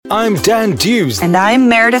I'm Dan Dews. And I'm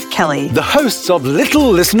Meredith Kelly, the hosts of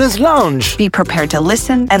Little Listeners Lounge. Be prepared to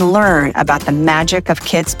listen and learn about the magic of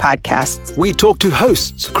kids' podcasts. We talk to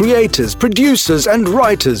hosts, creators, producers, and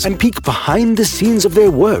writers and peek behind the scenes of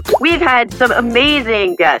their work. We've had some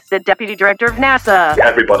amazing guests. The Deputy Director of NASA.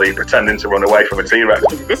 Everybody pretending to run away from a T-Rex.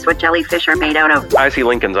 Is this what jellyfish are made out of? I see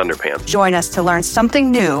Lincoln's underpants. Join us to learn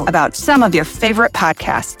something new about some of your favorite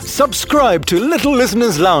podcasts. Subscribe to Little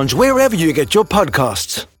Listeners Lounge wherever you get your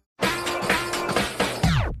podcasts.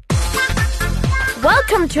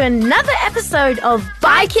 Welcome to another episode of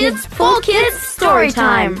By Kids for Kids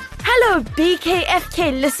Storytime. Hello,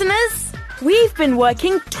 BKFK listeners. We've been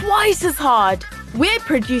working twice as hard. We're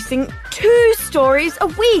producing 2 stories a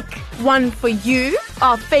week. One for you,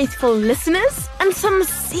 our faithful listeners, and some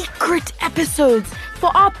secret episodes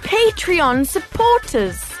for our Patreon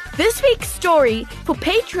supporters. This week's story for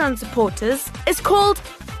Patreon supporters is called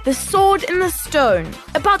The Sword in the Stone,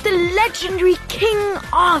 about the legendary King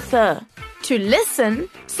Arthur. To listen,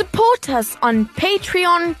 support us on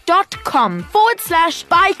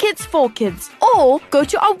patreon.com/bykids4kids or go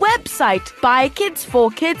to our website,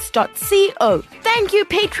 bykids4kids.co. Thank you,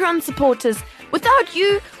 Patreon supporters. Without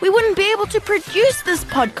you, we wouldn't be able to produce this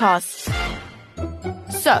podcast.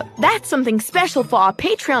 So, that's something special for our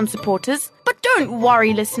Patreon supporters. But don't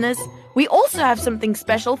worry, listeners. We also have something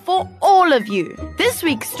special for all of you. This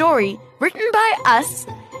week's story, written by us,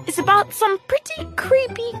 is about some pretty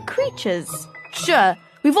creepy creatures. Sure,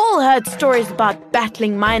 we've all heard stories about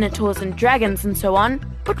battling minotaurs and dragons and so on,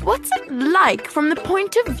 but what's it like from the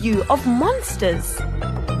point of view of monsters?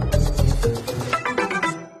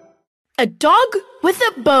 A dog with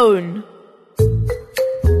a bone.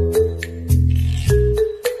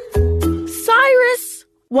 Cyrus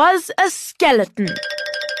was a skeleton.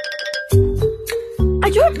 I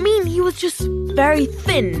don't mean he was just very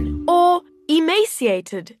thin or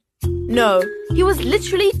emaciated. No, he was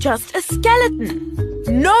literally just a skeleton.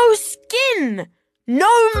 No skin,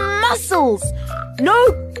 no muscles,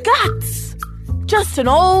 no guts. Just an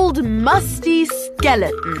old musty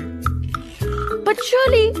skeleton. But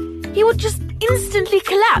surely he would just instantly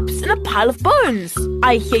collapse in a pile of bones,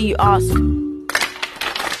 I hear you ask.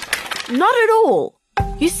 Not at all.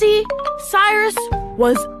 You see, Cyrus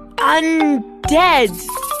was undead.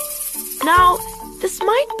 Now, this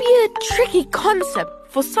might be a tricky concept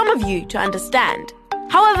for some of you to understand.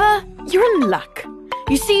 However, you're in luck.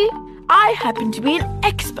 You see, I happen to be an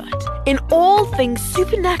expert in all things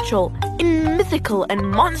supernatural, in mythical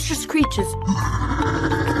and monstrous creatures,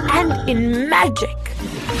 and in magic.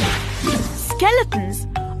 Skeletons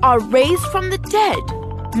are raised from the dead,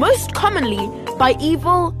 most commonly by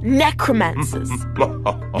evil necromancers.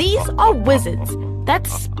 These are wizards that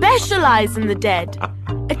specialize in the dead.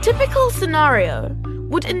 A typical scenario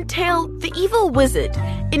would entail the evil wizard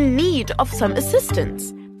in need of some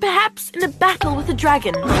assistance, perhaps in a battle with a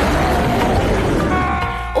dragon,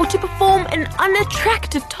 or to perform an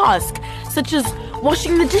unattractive task such as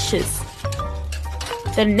washing the dishes.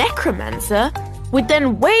 The necromancer would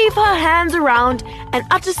then wave her hands around and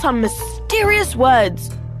utter some mysterious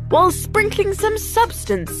words while sprinkling some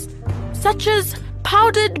substance, such as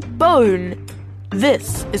powdered bone.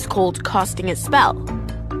 This is called casting a spell.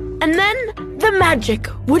 And then the magic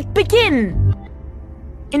would begin.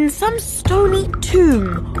 In some stony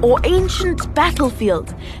tomb or ancient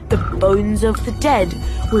battlefield, the bones of the dead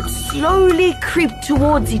would slowly creep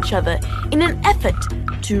towards each other in an effort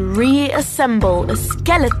to reassemble a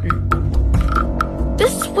skeleton.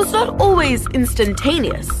 This was not always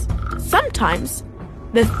instantaneous. Sometimes,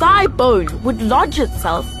 the thigh bone would lodge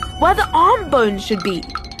itself where the arm bone should be,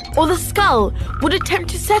 or the skull would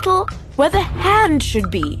attempt to settle where the hand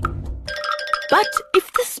should be. But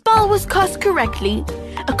if the spell was cast correctly,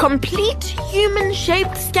 a complete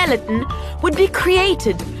human-shaped skeleton would be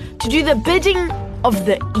created to do the bidding of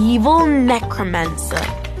the evil necromancer.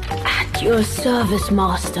 At your service,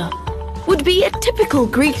 master, would be a typical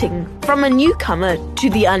greeting from a newcomer to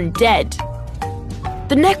the undead.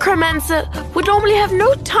 The necromancer would normally have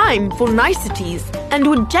no time for niceties and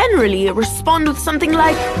would generally respond with something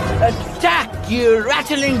like, "Attack, you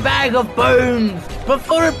rattling bag of bones,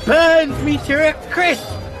 before it burns me to a crisp!"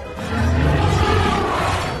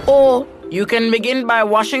 Or you can begin by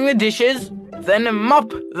washing the dishes, then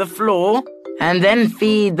mop the floor, and then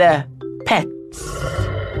feed the pets.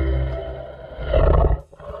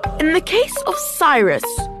 In the case of Cyrus,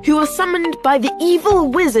 who was summoned by the evil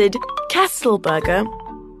wizard Kastelberger,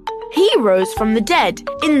 he rose from the dead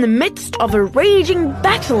in the midst of a raging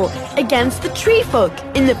battle against the tree folk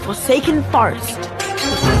in the Forsaken Forest.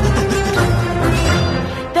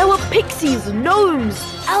 There were pixies, gnomes,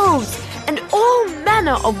 elves, and all manner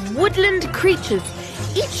manner of woodland creatures,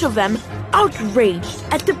 each of them outraged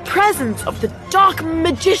at the presence of the dark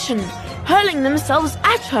magician, hurling themselves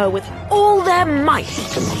at her with all their might.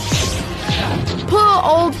 Poor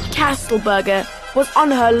old Kastelberger was on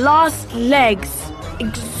her last legs,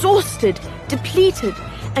 exhausted, depleted,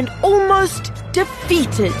 and almost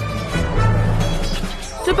defeated.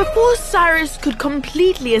 So before Cyrus could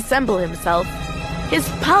completely assemble himself, his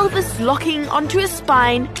pelvis locking onto his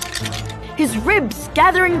spine, his ribs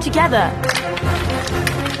gathering together,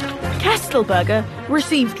 Kastelberger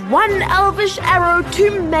received one elvish arrow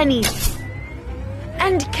too many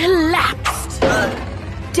and collapsed,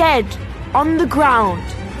 dead on the ground.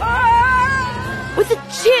 With a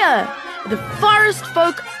cheer, the forest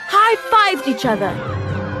folk high-fived each other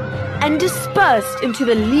and dispersed into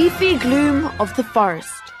the leafy gloom of the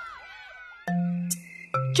forest.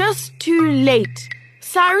 Just too late,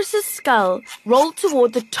 Cyrus's skull rolled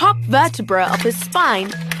toward the top vertebra of his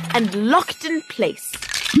spine and locked in place.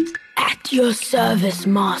 "At your service,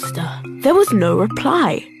 master." There was no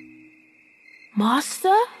reply.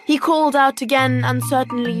 "Master?" he called out again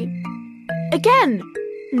uncertainly. Again,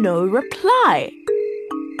 no reply.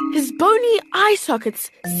 His bony eye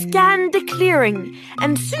sockets scanned the clearing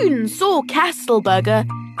and soon saw Kastelberger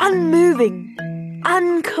unmoving,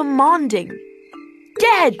 uncommanding,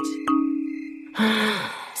 dead.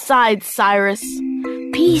 Sighed Cyrus.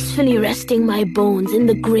 "Peacefully resting my bones in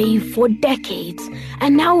the grave for decades,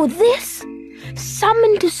 and now this?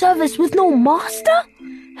 Summoned to service with no master?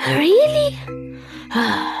 Really?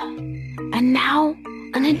 And now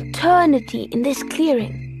an eternity in this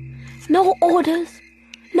clearing. No orders,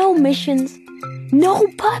 no missions, no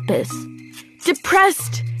purpose."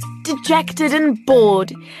 Depressed, dejected, and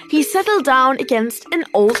bored, he settled down against an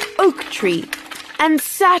old oak tree and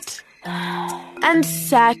sat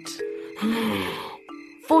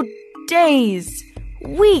for days,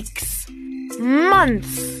 weeks,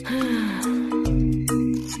 months.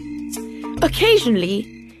 Occasionally,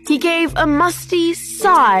 he gave a musty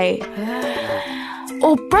sigh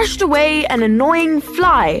or brushed away an annoying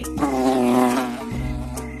fly.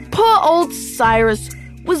 Poor old Cyrus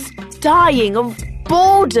was dying of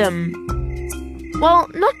boredom. Well,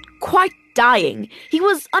 not quite dying. He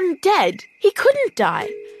was undead. He couldn't die.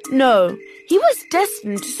 No, he was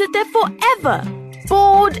destined to sit there forever,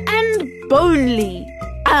 bored and lonely.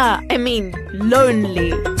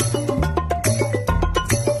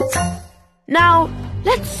 Now,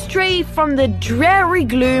 let's stray from the dreary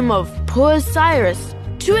gloom of poor Cyrus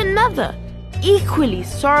to another, equally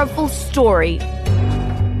sorrowful story.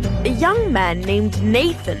 A young man named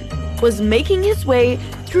Nathan was making his way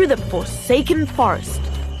through the forsaken forest.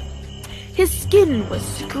 His skin was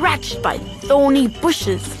scratched by thorny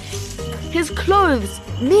bushes, his clothes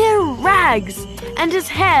mere rags, and his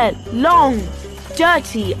hair long,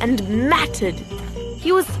 dirty, and matted.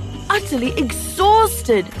 He was utterly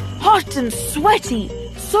exhausted, hot and sweaty,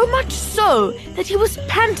 so much so that he was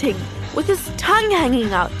panting with his tongue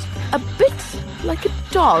hanging out, a bit like a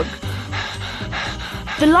dog.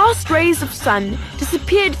 The last rays of sun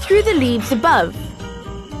disappeared through the leaves above.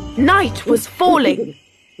 Night was falling.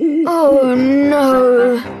 "Oh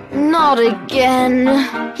no, not again,"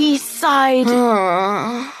 he sighed.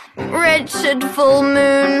 "Wretched full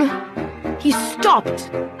moon." He stopped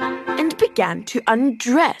and began to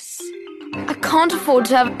undress. "I can't afford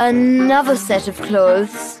to have another set of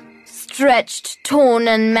clothes. Stretched, torn,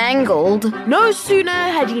 and mangled." No sooner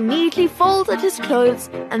had he neatly folded his clothes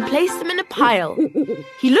and placed them in a pile,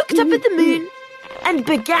 he looked up at the moon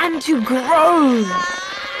and began to groan.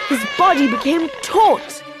 His body became taut,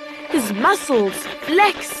 his muscles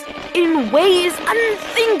flexed in ways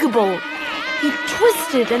unthinkable. He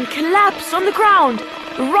twisted and collapsed on the ground,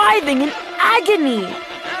 writhing in agony.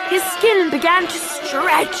 His skin began to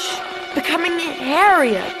stretch, becoming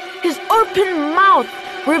hairier. His open mouth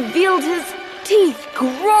revealed his teeth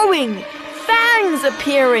growing, fangs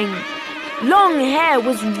appearing. Long hair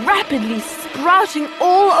was rapidly sprouting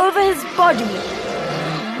all over his body.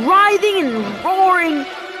 Writhing and roaring,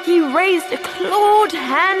 he raised a clawed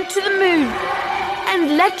hand to the moon and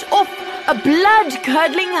let off a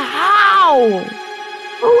blood-curdling howl.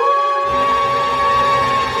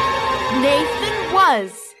 Nathan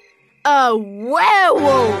was a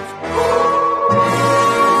werewolf.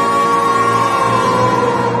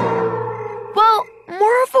 Well,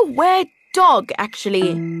 more of a were-dog, actually.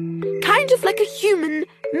 Kind of like a human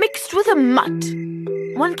mixed with a mutt.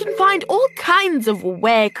 One can find all kinds of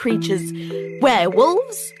were-creatures.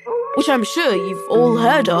 Werewolves, which I'm sure you've all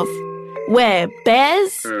heard of.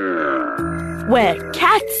 Were-bears.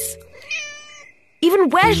 Were-cats. Even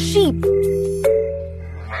were-sheep.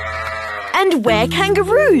 and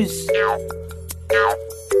were-kangaroos.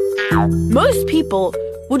 Most people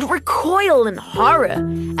would recoil in horror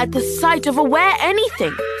at the sight of a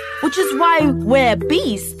were-anything, which is why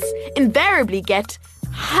were-beasts invariably get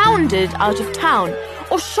hounded out of town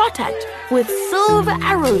or shot at with silver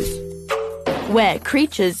arrows.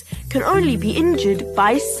 Were-creatures can only be injured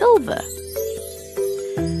by silver.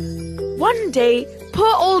 One day,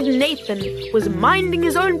 poor old Nathan was minding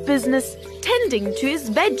his own business, tending to his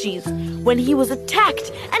veggies, when he was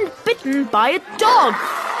attacked and bitten by a dog.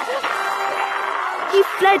 He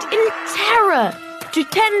fled in terror to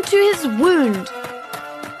tend to his wound.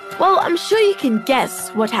 Well, I'm sure you can guess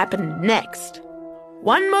what happened next.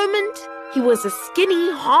 One moment, he was a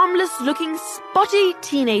skinny, harmless-looking, spotty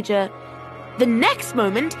teenager. The next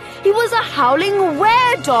moment, he was a howling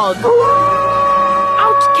were-dog.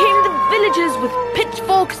 Out came the villagers with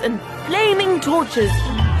pitchforks and flaming torches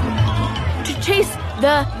to chase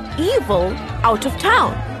the evil out of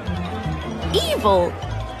town. Evil.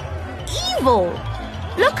 Evil.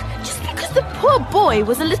 Look, just because the poor boy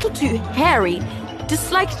was a little too hairy,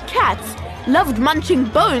 disliked cats, loved munching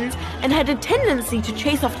bones, and had a tendency to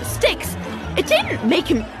chase after sticks, it didn't make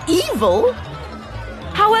him evil.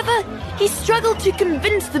 However, he struggled to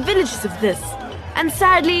convince the villagers of this, and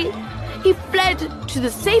sadly, he fled to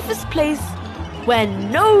the safest place where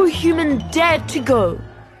no human dared to go,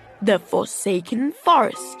 the Forsaken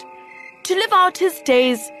Forest, to live out his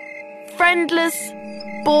days friendless,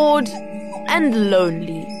 bored, and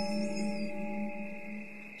lonely.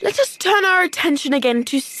 Let us turn our attention again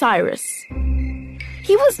to Cyrus.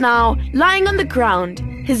 He was now lying on the ground,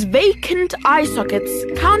 his vacant eye sockets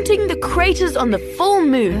counting the craters on the full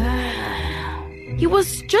moon. He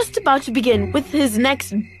was just about to begin with his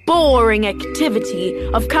next boring activity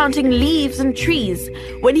of counting leaves and trees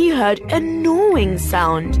when he heard a gnawing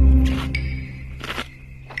sound.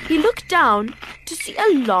 He looked down to see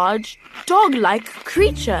a large, dog-like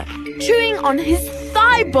creature chewing on his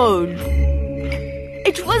thigh bone.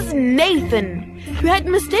 It was Nathan, who had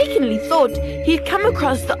mistakenly thought he'd come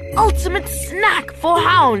across the ultimate snack for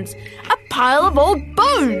hounds, a pile of old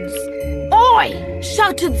bones. "Oi!"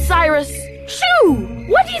 shouted Cyrus. "Shoo!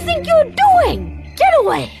 What do you think you're doing? Get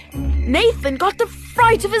away!" Nathan got the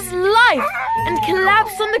fright of his life and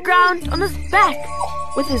collapsed on the ground on his back,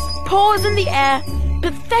 with his paws in the air,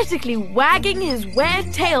 pathetically wagging his were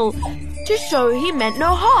tail to show he meant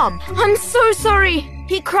no harm. I'm so sorry,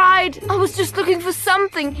 he cried. I was just looking for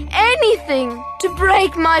something, anything, to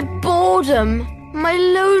break my boredom, my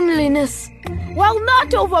loneliness. "Well,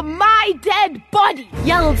 not over my dead body!"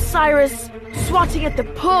 yelled Cyrus, swatting at the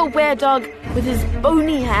poor were-dog with his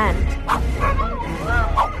bony hand.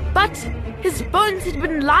 But his bones had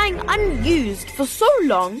been lying unused for so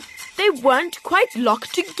long, they weren't quite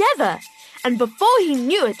locked together. And before he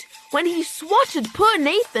knew it, when he swatted poor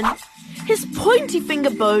Nathan, his pointy finger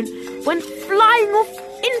bone went flying off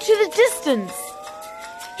into the distance.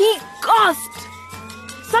 He gasped.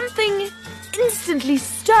 Something instantly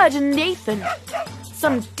stirred in Nathan.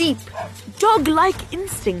 Some deep, dog-like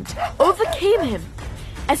instinct overcame him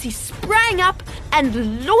as he sprang up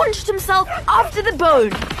and launched himself after the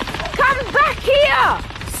bone. "Come back here!"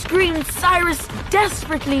 screamed Cyrus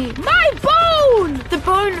desperately. "My bone!" The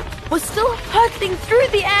bone was still hurtling through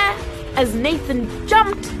the air as Nathan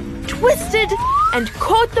jumped, twisted, and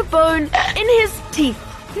caught the bone in his teeth.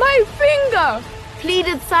 "My finger!"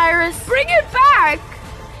 pleaded Cyrus. "Bring it back!"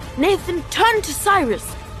 Nathan turned to Cyrus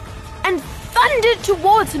and thundered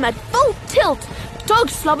towards him at full tilt, dog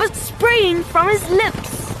slobber spraying from his lips.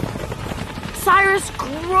 Cyrus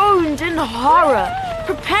groaned in horror,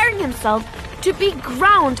 preparing himself to be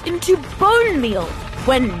ground into bone meal,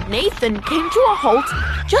 when Nathan came to a halt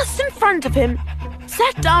just in front of him,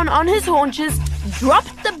 sat down on his haunches,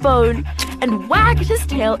 dropped the bone, and wagged his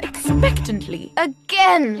tail expectantly.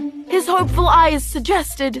 Again! His hopeful eyes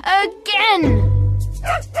suggested, Again!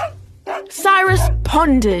 Cyrus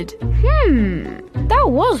pondered. That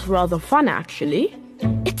was rather fun, actually.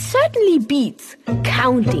 It certainly beats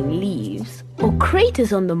counting leaves or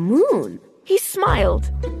craters on the moon. He smiled.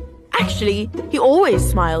 Actually, he always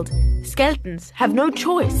smiled. Skeletons have no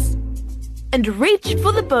choice. And reached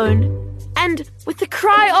for the bone, and with a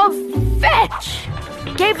cry of "Fetch!"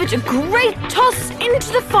 gave it a great toss into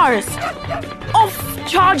the forest. Off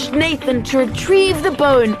charged Nathan to retrieve the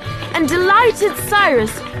bone, and delighted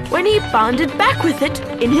Cyrus when he bounded back with it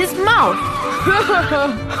in his mouth.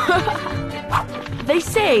 They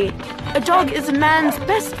say a dog is a man's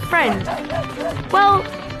best friend. Well,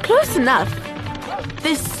 close enough.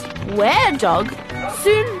 This were-dog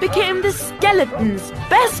soon became the skeleton's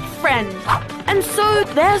best friend, and so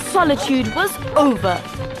their solitude was over.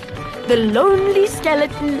 the lonely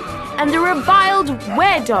skeleton and the reviled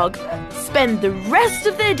were-dog spend the rest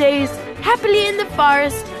of their days happily in the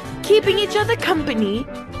forest, keeping each other company,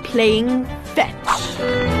 playing fetch.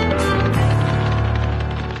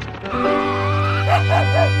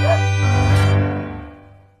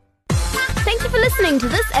 Thank you for listening to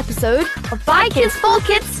this episode of By Kids for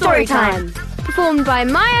Kids Storytime. Performed by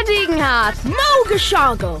Maya Degenhardt, Mo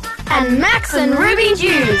Gashago, and Max and Ruby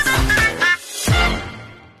Jews.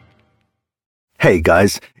 Hey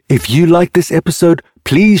guys, if you like this episode,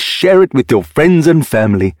 please share it with your friends and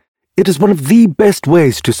family. It is one of the best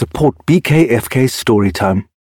ways to support BKFK Storytime.